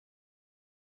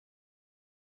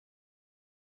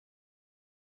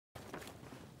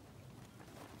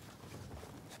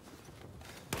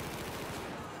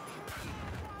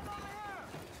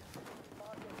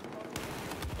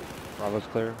Bravo's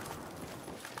clear.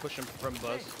 Push him from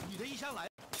bus.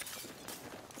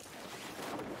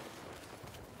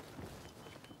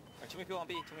 Too many people on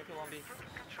B. Too many people on B.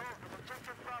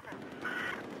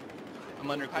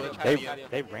 I'm under glitch.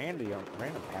 They ran the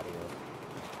patio.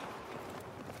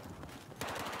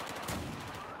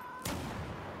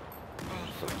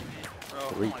 Oh,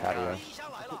 3 patio.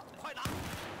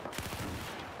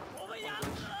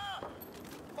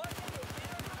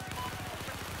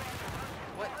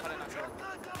 What? How did I not kill him?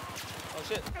 Oh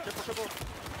shit! Triple.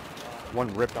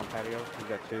 1 ripped on patio. He's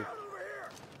got 2.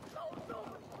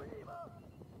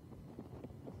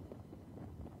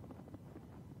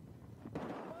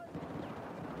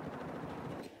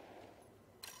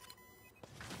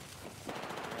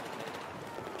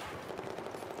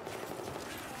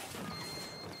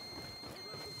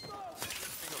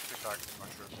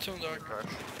 Two on dark.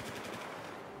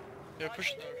 Yeah,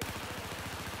 push dark.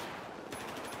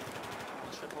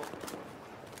 Triple.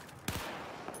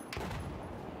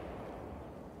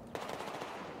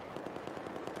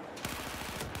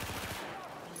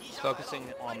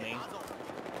 Focusing on me.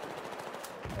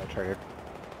 Yeah, triggered.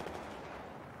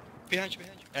 Behind you.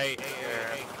 Hey. Yeah,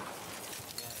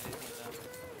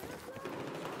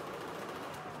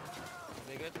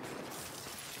 they good?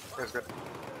 That's good.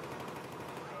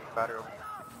 Battery open.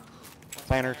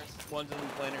 Planners. One's in the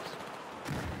planners.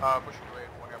 Pushing away.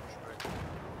 One guy pushing away.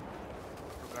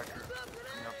 Moving out here.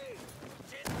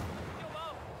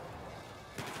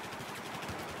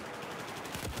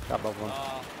 Got above 1. Not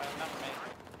for me.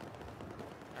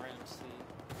 I ran him to sleep.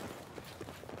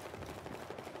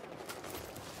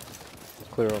 It's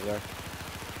clear over there.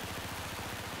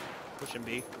 Pushing B.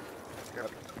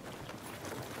 Yep.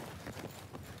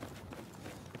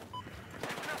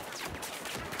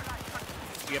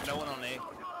 You have no one on A.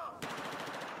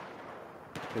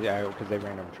 Yeah, because they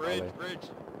ran over Bridge.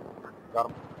 Got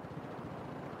him.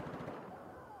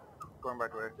 Going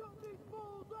back away.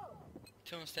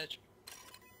 Two on statue.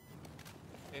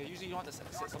 Yeah, usually you don't have to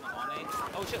set something on A.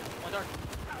 Oh shit! One dark.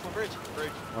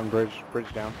 One bridge. 1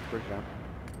 bridge down.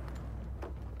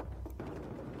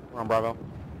 We're on Bravo.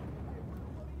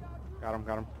 Got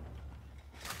him.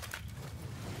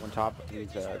 1 top. He's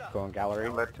going gallery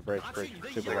to bridge.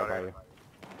 Super low by you.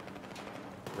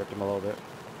 Ripped him a little bit.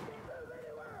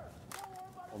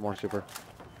 1 more super.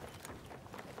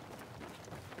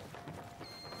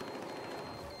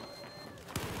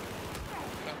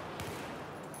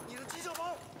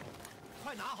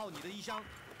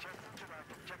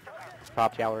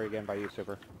 Top gallery again by you,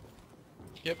 super.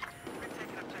 Yep.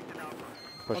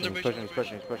 Pushing. Two on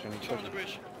the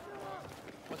bridge.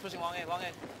 One's pushing long A.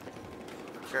 Okay.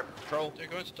 Troll. They're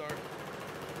going to dark.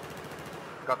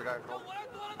 Got the guy. Roll.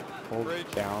 Hold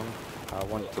Bridge. down.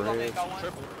 1 Two long A. bridge. Got one.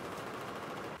 Triple.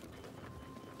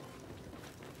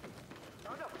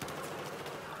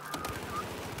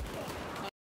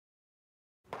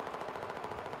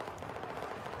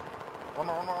 One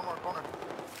more corner.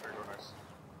 There you go, nice.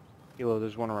 Hilo,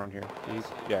 there's 1 around here.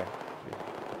 Yeah.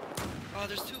 Oh,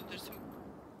 there's two. They're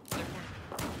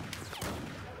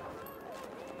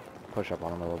Push up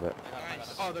on him a little bit.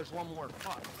 nice. Oh, there's one more.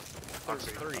 Fuck. There's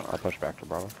 3. I'll push back to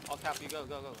Bravo. I'll cap you. Go.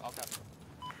 I'll cap you.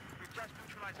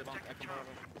 Sit on. I can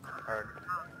Alright.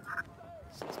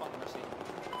 spawn the Mercy.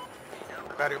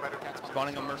 Battery.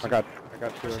 Spawning on Mercy. I got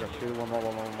 2. One more.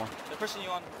 They're pushing you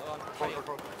on. Roll.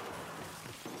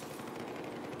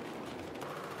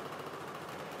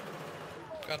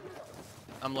 Got him.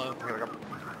 I'm low. Here we go.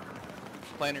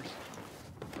 Planners.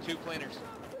 2 planners.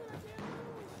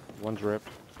 1's ripped.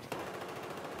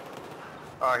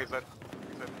 He's dead.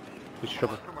 He's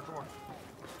triple. Two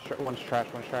more. One's trash.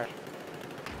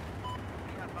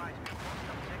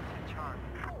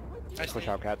 Nice. Push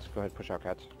out cats. Go ahead, push out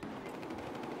cats.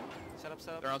 Set up.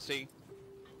 They're on C.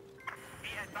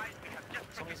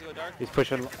 Someone needs to go dark. He's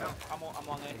pushing. I'm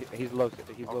long A. He's low.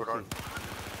 He's I'll low. go dark.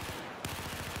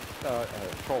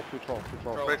 Troll. Two troll.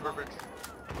 Bridge.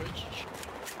 Bridge.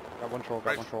 Got 1 troll.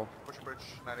 Push bridge.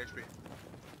 9 HP.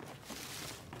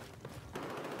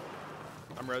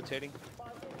 I'm rotating.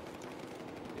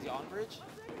 Is he on bridge?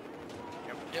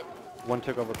 Yep. 1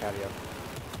 took over patio.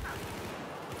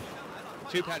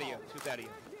 2 patio.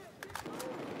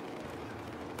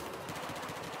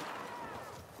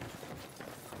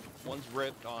 One's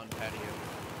ripped on patio.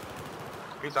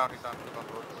 He's down. He's on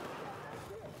the roads.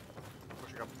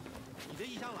 Pushing up.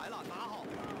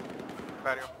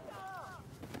 Patio.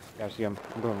 Yeah, I see him.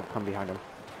 I'm going to come behind him.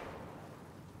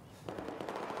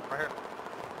 Right here.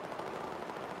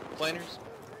 Planners.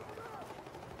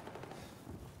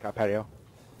 Got patio.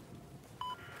 Got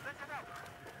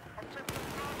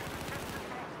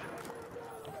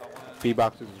one. B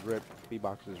boxes is ripped. B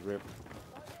boxes is ripped.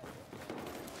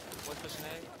 What's pushing A?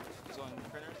 He's going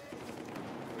printers.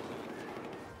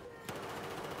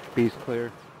 B's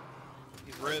clear.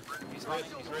 He's ripped. He's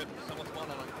ripped. He's ripped. Someone's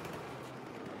spawned on him.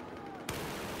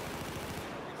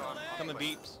 Coming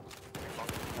beeps.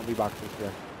 On B boxes,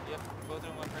 yeah. Yep, both of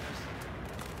them on printers.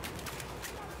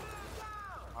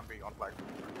 On B, on flag.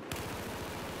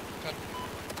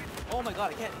 Oh my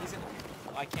god, I can't. He's in.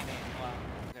 Oh, I can't aim. Wow.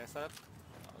 Okay, set up.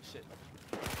 Oh shit.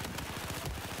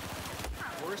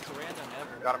 Worst random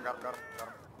ever. Got him.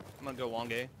 I'm gonna go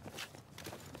long A.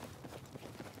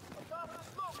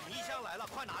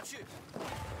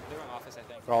 They're in office, I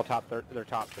think. They're all top. They're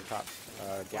top.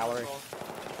 Gallery.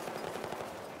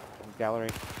 Gallery.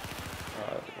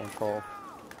 One coal.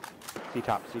 C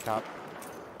top.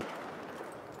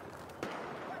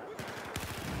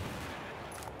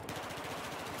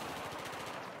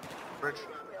 Bridge.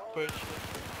 Bridge.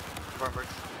 Going bridge.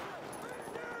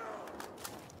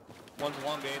 One's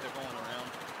long A. They're going around.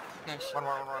 Nice. One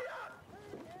more.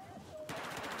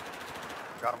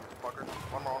 Got him, fucker.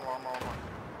 One more.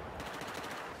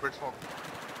 Bridge smoke.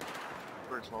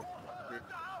 Good.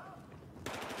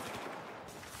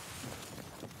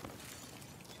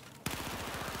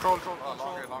 Troll. Long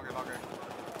A. Might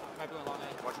be going long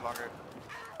A. Watch long A.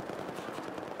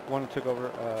 One took over.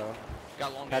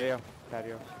 Got long A.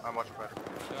 Patio. I'm watching better.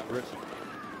 Rip. Oh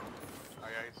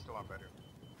yeah, he's still on better.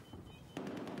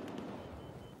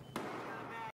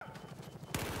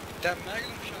 That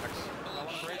magnum shot.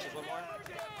 One bridge, there's one more.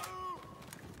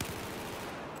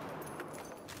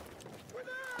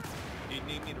 You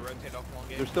need me to rotate off long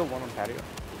A. There's still one on patio.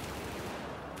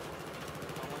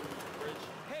 One bridge.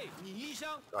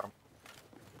 Got him.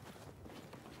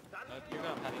 You're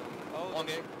going patio. Oh, Long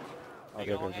A.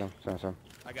 Okay, so.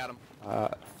 I got him.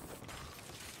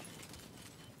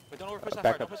 But don't overpush that Back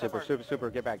far. up, Don't push that far. super.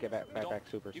 Get back,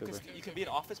 super. You can be in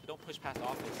office, but don't push past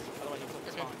office. Otherwise, you'll flip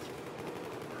the spawn.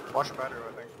 Watch the battery,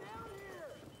 I think.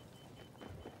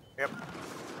 Yep.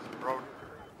 Road.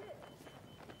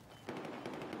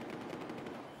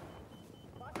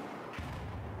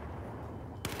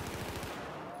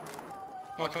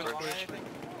 One coming to Long A, I bridge. think.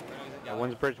 Yeah,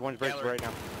 one's bridge Gallery. right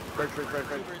now. Bridge. Two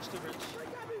bridge.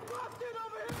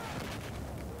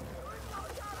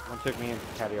 One took me in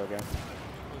patio again.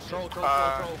 Troll.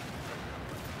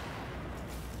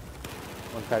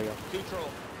 One patio. Two troll.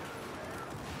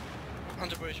 On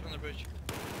the bridge.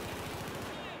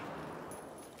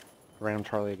 Random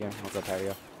Charlie again. I'll go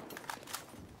patio.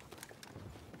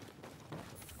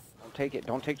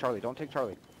 Don't take Charlie.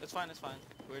 It's fine.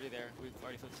 We're already there. We've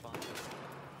already flipped the spawn.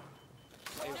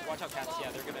 Hey, watch out, cats.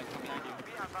 Yeah, they're gonna come behind you.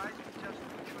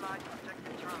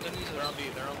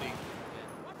 They're on B.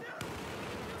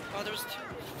 Oh, there was two.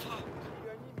 Fuck.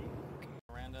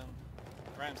 Random.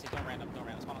 See, don't random.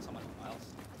 Spawn on someone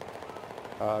else.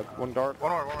 One dark.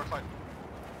 One more side.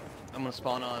 I'm gonna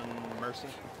spawn on Mercy.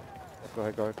 Go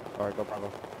ahead. Alright, go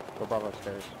Bravo. Go Bravo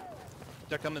upstairs.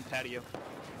 They're coming patio.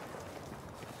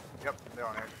 Yep, they're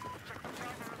on edge.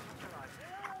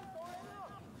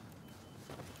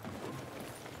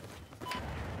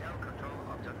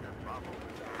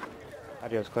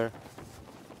 Patio's clear.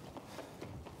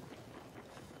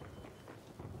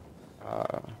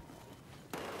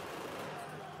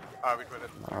 We quit it.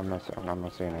 I'm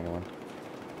not seeing anyone.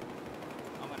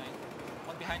 I'm gonna.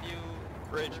 One behind you.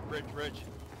 Bridge.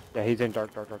 Yeah, he's in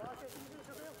dark. To your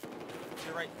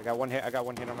right. I got one hit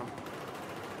on him.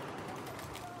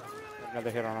 Another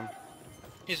hit on him.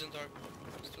 He's in dark.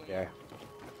 Still Yeah.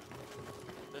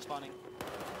 They're spawning.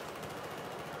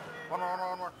 One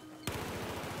more.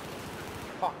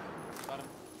 Fuck. Got him.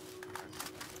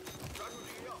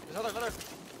 There's another.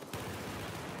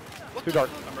 What Too the dark.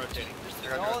 fuck? I'm rotating.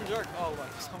 They're all in dark. Oh, my.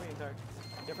 So many in dark.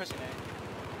 They're pushing A.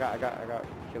 I got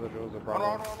kilojoules of One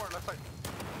Bravo. more, left side.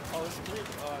 Oh, there's two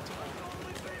more.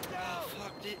 Oh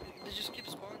fuck, they just keep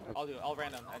spawning. I'll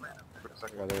random. Wait a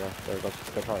second. There you go.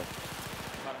 Go Charlie.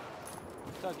 Got him.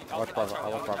 Doug, Watch Bravo,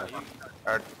 Charlie, I'll watch Bravo.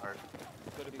 Alright.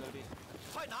 Go to B.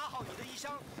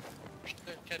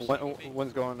 Catch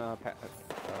One's going I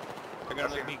got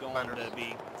another B going to B.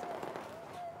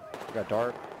 We got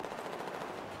dark.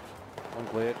 One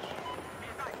glitch.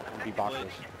 One B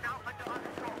boxes.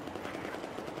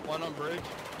 One on bridge.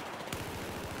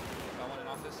 Got one in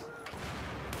office.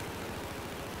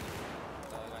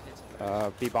 I got hits.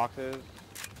 B boxes.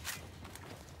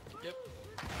 Yep.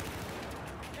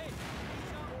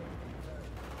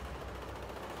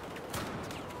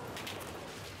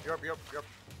 You're up.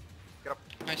 Get up.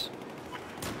 Nice.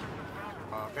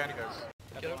 Vanny guys.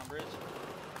 Got Get one up. on bridge.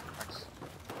 Thanks.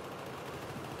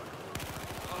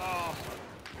 Oh.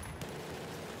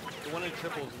 The one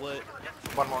triples lit.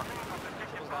 One more.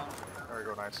 Triple's down. There we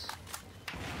go, nice.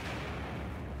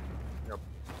 Yep.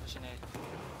 Pushing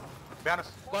A. Behind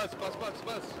us. Buzz.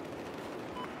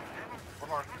 One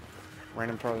more.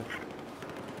 Random pro.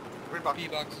 Green box. B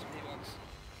box.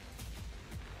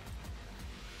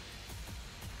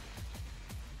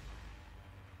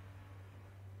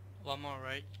 One more,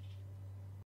 right?